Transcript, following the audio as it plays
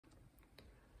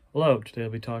Hello, today I'll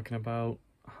be talking about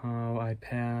how I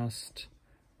passed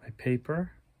my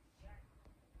paper.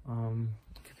 I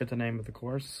forget the name of the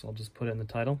course, I'll just put it in the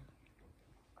title.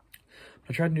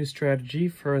 I tried a new strategy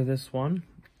for this one.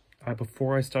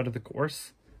 Before I started the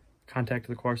course,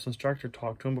 contacted the course instructor,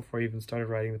 talked to him before I even started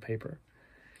writing the paper.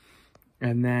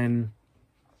 And then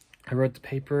I wrote the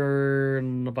paper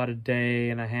in about a day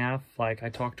and a half. Like, I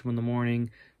talked to him in the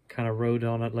morning, kind of wrote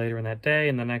on it later in that day,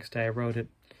 and the next day I wrote it,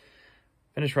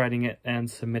 finished writing it, and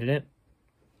submitted it.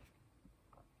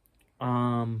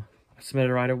 I submitted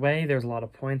it right away. There's a lot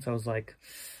of points. I was like,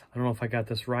 I don't know if I got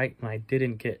this right, and I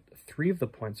didn't get 3 of the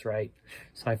points right,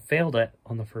 so I failed it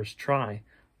on the first try.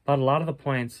 But a lot of the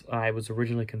points I was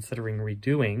originally considering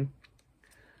redoing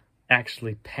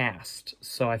actually passed,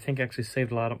 so I think I actually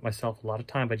saved myself a lot of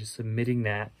time by just submitting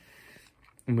that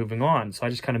and moving on. So I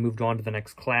just kind of moved on to the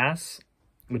next class,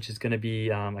 which is going to be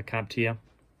a CompTIA.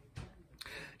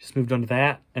 Just moved on to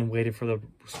that and waited for the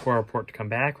score report to come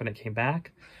back. When it came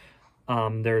back,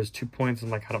 there's 2 points. I'm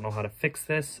like, I don't know how to fix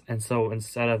this. And so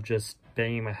instead of just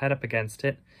banging my head up against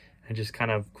it and just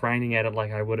kind of grinding at it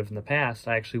like I would have in the past,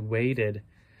 I actually waited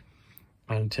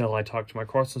until I talked to my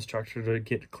course instructor to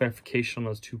get clarification on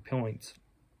those 2 points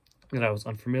that I was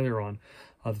unfamiliar on.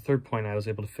 The third point I was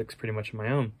able to fix pretty much on my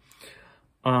own.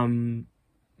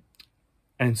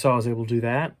 And so I was able to do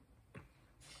that.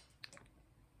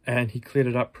 And he cleared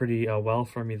it up pretty well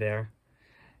for me there.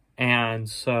 And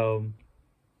so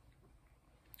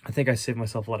I think I saved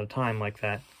myself a lot of time like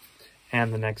that.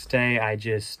 And the next day I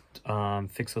just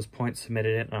fixed those points,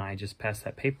 submitted it, and I just passed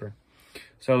that paper.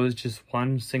 So it was just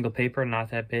one single paper, not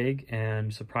that big,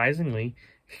 and surprisingly,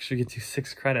 it actually gets you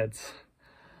 6 credits.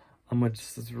 Which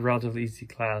is a relatively easy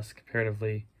class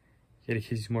comparatively. Yet it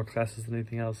gives you more classes than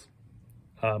anything else,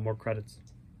 more credits.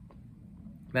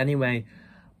 But anyway,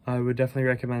 I would definitely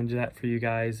recommend that for you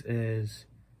guys, is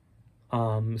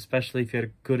especially if you have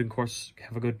a good course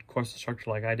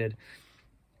instructor like I did.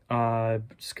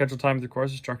 Schedule time with your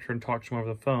course instructor and talk to him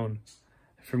over the phone.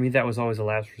 For me, that was always a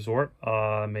last resort,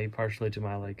 maybe partially to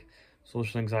my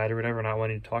social anxiety or whatever, not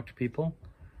wanting to talk to people,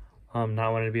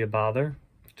 not wanting to be a bother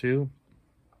too.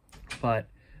 But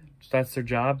that's their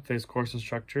job, those course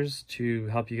instructors, to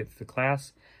help you get through the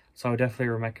class. So I would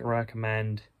definitely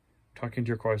recommend talking to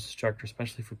your course instructor,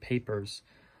 especially for papers.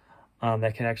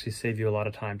 That can actually save you a lot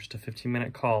of time. Just a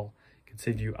 15-minute call can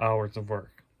save you hours of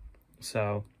work.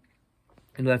 So,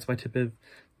 and that's my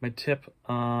tip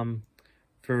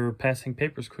for passing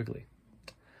papers quickly.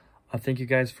 Thank you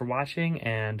guys for watching,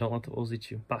 and don't let the wolves eat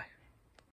you. Bye.